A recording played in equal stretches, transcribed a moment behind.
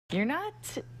you're not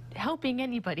helping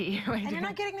anybody. And you're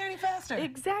not getting there any faster.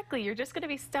 Exactly. You're just going to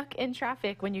be stuck in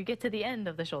traffic when you get to the end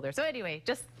of the shoulder. So anyway,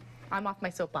 I'm off my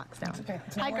soapbox now. It's okay.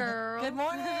 Hi, girl. Good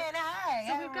morning. Hi.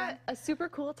 So we've got a super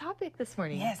cool topic this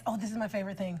morning. Yes. Oh, this is my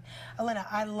favorite thing. Elena,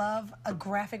 I love a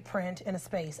graphic print in a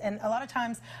space. And a lot of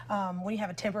times when you have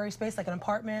a temporary space, like an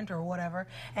apartment or whatever,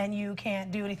 and you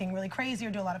can't do anything really crazy or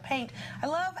do a lot of paint, I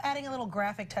love adding a little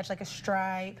graphic touch, like a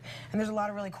stripe. And there's a lot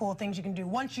of really cool things you can do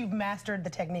once you've mastered the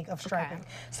technique of striping. Okay.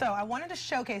 So I wanted to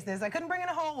showcase this. I couldn't bring in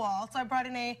a whole wall, so I brought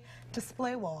in a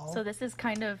display wall. So this is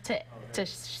kind of to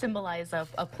symbolize a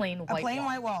plain white wall. A plain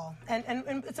white wall.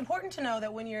 And it's important to know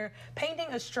that when you're painting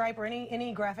a stripe or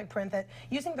any graphic print, that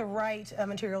using the right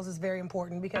materials is very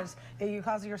important, because you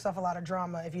cause yourself a lot of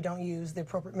drama if you don't use the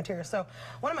appropriate materials. So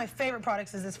one of my favorite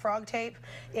products is this frog tape.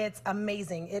 It's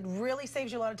amazing. It really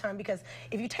saves you a lot of time, because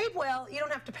if you tape well, you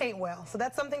don't have to paint well. So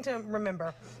that's something to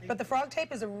remember. But the frog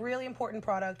tape is a really important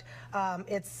product.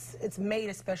 It's made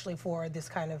especially for this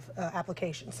kind of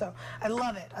application. So I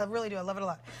love it. I really do. I love it a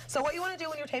lot. So what you want to do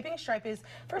when you're taping a stripe is,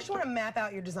 first you want to map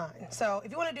out your design. So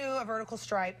if you want to do a vertical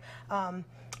stripe,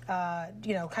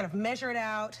 you know, kind of measure it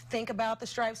out, think about the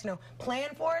stripes, you know, plan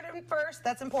for it first.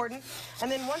 That's important.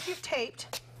 And then once you've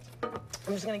taped,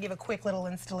 I'm just going to give a quick little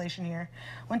installation here.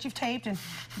 Once you've taped and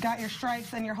got your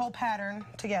stripes and your whole pattern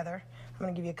together, I'm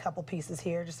going to give you a couple pieces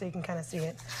here just so you can kind of see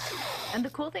it. And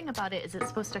the cool thing about it is it's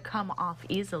supposed to come off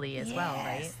easily as well,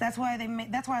 right? That's why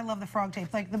that's why I love the frog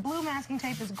tape. Like, the blue masking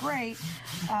tape is great.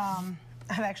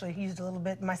 I've actually used a little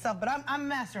bit myself, but I'm a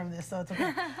master of this, so it's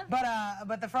okay.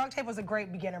 But the frog tape was a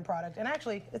great beginner product, and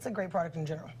actually, it's a great product in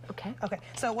general. Okay. Okay.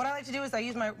 So what I like to do is I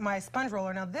use my sponge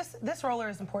roller. Now this roller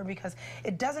is important because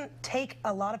it doesn't take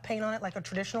a lot of paint on it like a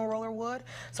traditional roller would,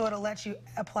 so it'll let you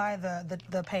apply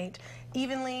the paint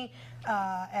evenly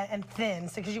and thin,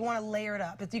 because you want to layer it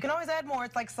up. You can always add more.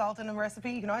 It's like salt in a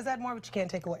recipe. You can always add more, but you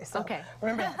can't take away. So okay.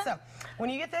 Remember that. So when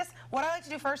you get this, what I like to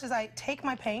do first is I take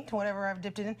my paint, whatever I've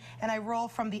dipped it in, and I roll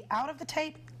from the out of the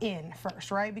tape in first,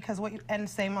 right? Because and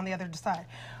same on the other side.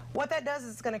 What that does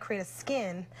is it's going to create a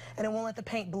skin, and it won't let the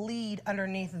paint bleed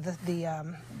underneath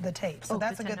the tape. So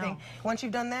that's a good thing. Once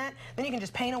you've done that, then you can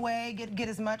just paint away, get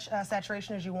as much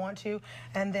saturation as you want to,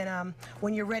 and then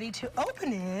when you're ready to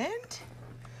open it,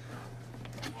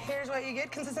 here's what you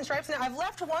get, consistent stripes. Now, I've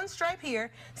left one stripe here,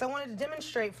 so I wanted to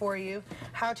demonstrate for you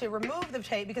how to remove the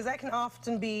tape, because that can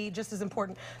often be just as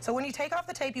important. So when you take off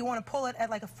the tape, you want to pull it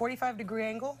at like a 45-degree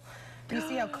angle. Do you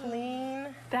see how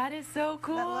clean that is? So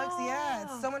cool. That looks, yeah,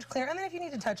 it's so much clearer. And then if you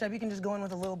need to touch up, you can just go in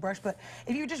with a little brush. But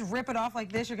if you just rip it off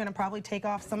like this, you're going to probably take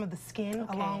off some of the skin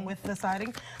along with the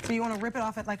siding. So you want to rip it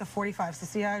off at like a 45. So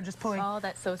see how I'm just pulling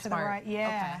that's so to the right?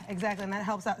 Yeah, exactly, and that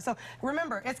helps out. So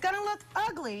remember, it's going to look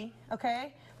ugly,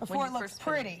 okay, before it looks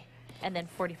pretty. And then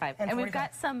 45. And we've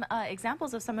got some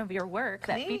examples of some of your work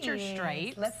that feature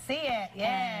stripes. Let's see it.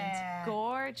 Yeah. And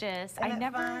gorgeous. I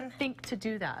never think to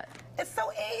do that. It's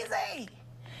so easy.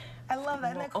 I love that.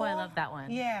 Isn't that cool? Oh, I love that one.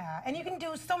 Yeah, and you can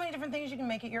do so many different things. You can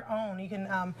make it your own. You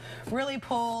can really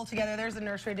pull together. There's the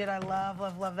nursery I did. I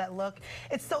love that look.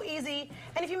 It's so easy.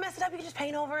 And if you mess it up, you can just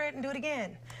paint over it and do it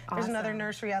again. Awesome. There's another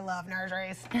nursery. I love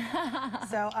nurseries.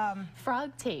 So,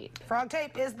 frog tape. Frog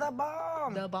tape is the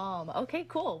bomb. The bomb. Okay,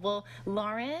 cool. Well,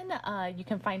 Lauren, you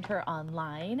can find her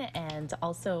online, and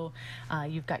also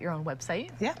you've got your own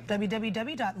website. Yeah,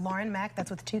 www.laurenmakk,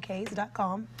 that's with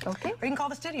 2Ks.com. Okay. Or you can call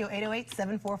the studio,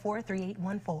 808-744-3814.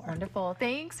 Wonderful.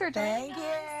 Thanks for joining us. Thank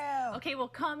you. Okay, well,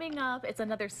 coming up, it's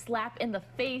another slap in the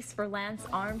face for Lance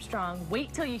Armstrong.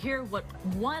 Wait till you hear what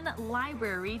one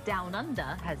library down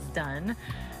under has done.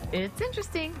 It's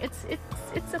interesting. It's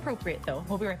appropriate, though.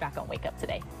 We'll be right back on Wake Up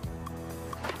Today.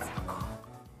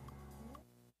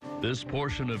 This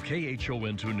portion of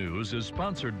KHON2 News is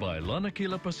sponsored by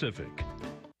Lanakila Pacific.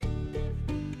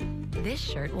 This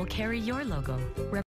shirt will carry your logo.